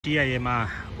TIA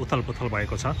उथलपुथल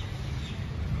भएको छ।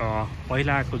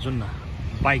 पहिलाको जुन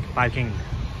बाइक पार्किङ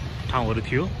ठाउँहरू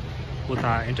थियो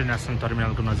उता इन्टरनेसनल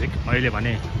टर्मिनलको नजिक, अहिले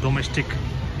भने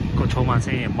डोमेस्टिकको छेउमा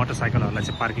चाहिँ मोटरसाइकलहरूलाई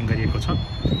चाहिँ पार्किङ गरिएको छ।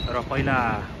 र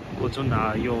पहिलाको जुन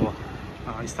यो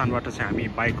स्थानबाट चाहिँ हामी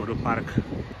बाइकहरू पार्क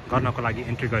गर्नको लागि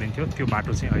इन्ट्री गरिन्थ्यो त्यो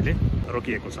बाटो चाहिँ अहिले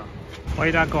रोकिएको छ।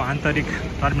 पहिलाको आन्तरिक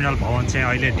टर्मिनल भवन चाहिँ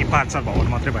अहिले डिपार्चर भवन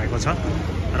मात्रै भएको छ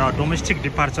र डोमेस्टिक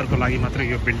डिपार्चरको लागि मात्रै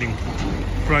यो बिल्डिङ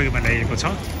प्रयोगमा ल्याइएको छ।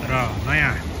 र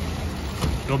नयाँ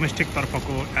डोमेस्टिक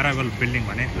तर्फको अराइभल बिल्डिङ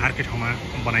भने अर्कै ठाउँमा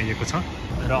बनाइएको छ।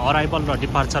 र अराइभल र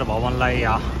डिपार्चर भवनलाई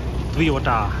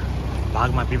दुईवटा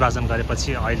भागमा विभाजन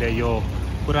गरेपछि अहिले यो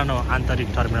पुरानो आन्तरिक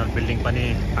टर्मिनल बिल्डिङ पनि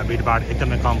भिडभाड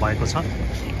एकदमै कम भएको छ।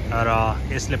 र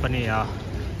यसले पनि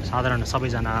साधारण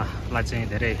सबैजनालाई चाहिँ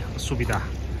धेरै सुविधा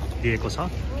दिएको छ।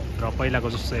 र पहिलाको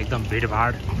जस्तो एकदम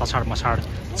भिडभाड पछाड मछाड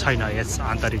छैन यस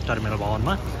आन्तरिक टर्मिनल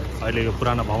भवनमा। अहिले यो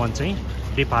पुरानो भवन चाहिँ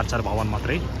डिपार्चर भवन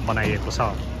मात्रै बनाइएको छ।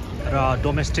 र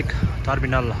डोमेस्टिक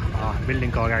टर्मिनल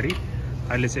बिल्डिङको अगाडि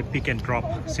अहिले चाहिँ पिक एन्ड ड्रप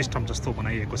सिस्टम जस्तो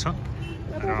बनाइएको छ।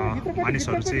 र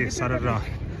मानिसहरू चाहिँ सरर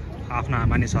आफ्ना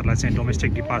मानिसहरूलाई चाहिँ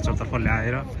डोमेस्टिक डिपार्चरतर्फ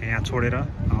ल्याएर यहाँ छोडेर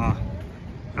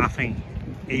आफै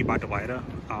यही बाटो भएर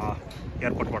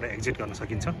एयरपोर्टबाट एक्जिट गर्न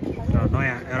सकिन्छ। र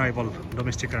नयाँ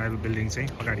डोमेस्टिक अराइभल बिल्डिङ चाहिँ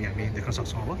अगाडि हामी देख्न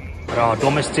सक्छौँ। अब र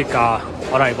डोमेस्टिक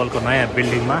अराइभलको नयाँ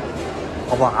बिल्डिङमा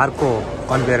अब अर्को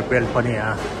कन्भेयर बेल्ट पनि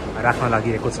राख्न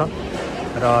लागि छ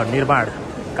र निर्माण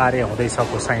कार्य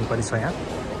हुँदैछको साइन पनि छ यहाँ।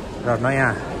 र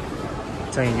नयाँ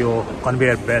चाहिँ यो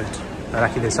कन्भेयर बेल्ट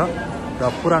राखिँदैछ र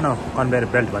पुरानो कन्भेयर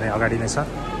बेल्ट भने अगाडि नै छ।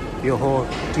 यो हो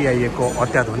TIA को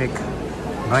अत्याधुनिक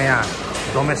नयाँ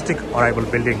डोमेस्टिक अराइभल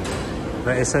बिल्डिङ।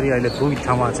 र यसरी अहिले दुई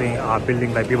ठाउँमा चाहिँ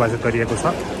बिल्डिङलाई विभाजित गरिएको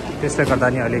छ। त्यसले गर्दा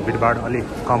नि अहिले भिडभाड अलिक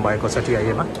कम भएको छ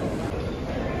TIA मा।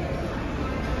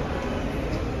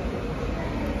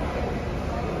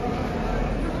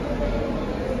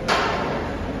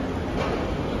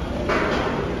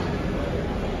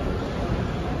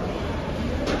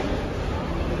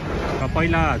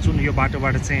 पहिला जुन यो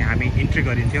बाटोबाट चाहिँ हामी इन्ट्री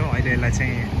गरिन्थ्यो अहिले यसलाई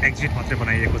चाहिँ एक्जिट मात्रै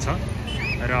बनाइएको छ।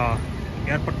 र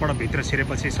एयरपोर्टबाट भित्र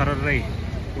छिरेपछि सररै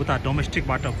उता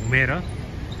डोमेस्टिकबाट घुमेर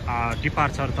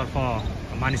डिपार्चरतर्फ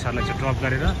मानिसहरूलाई चाहिँ ड्रप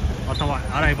गरेर अथवा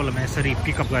अराइभलमा यसरी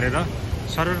पिकअप गरेर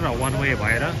सरर वान वे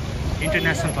भएर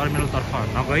इन्टरनेसनल टर्मिनलतर्फ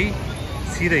नगई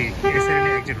सिधै यसरी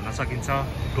नै एक्जिट हुन सकिन्छ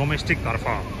डोमेस्टिकतर्फ।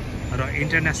 र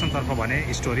इन्टरनेसनलतर्फ भने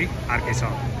स्टोरी अर्कै छ।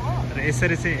 र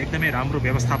यसरी चाहिँ एकदमै राम्रो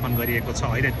व्यवस्थापन गरिएको छ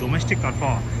अहिले डोमेस्टिकतर्फ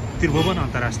त्रिभुवन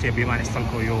अन्तर्राष्ट्रिय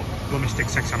विमानस्थलको यो डोमेस्टिक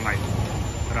सेक्सनलाई।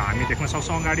 र हामी देख्न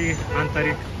सक्छौँ अगाडि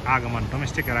आन्तरिक आगमन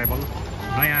डोमेस्टिक अराइभल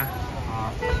नयाँ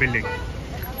बिल्डिङ।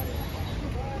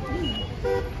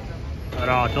 र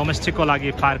डोमेस्टिकको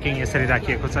लागि पार्किङ यसरी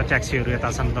राखिएको छ। ट्याक्सीहरू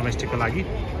यता छन् डोमेस्टिकको लागि।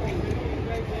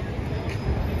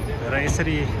 र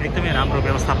यसरी एकदमै राम्रो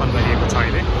व्यवस्थापन गरिएको छ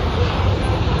अहिले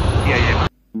TIA मा।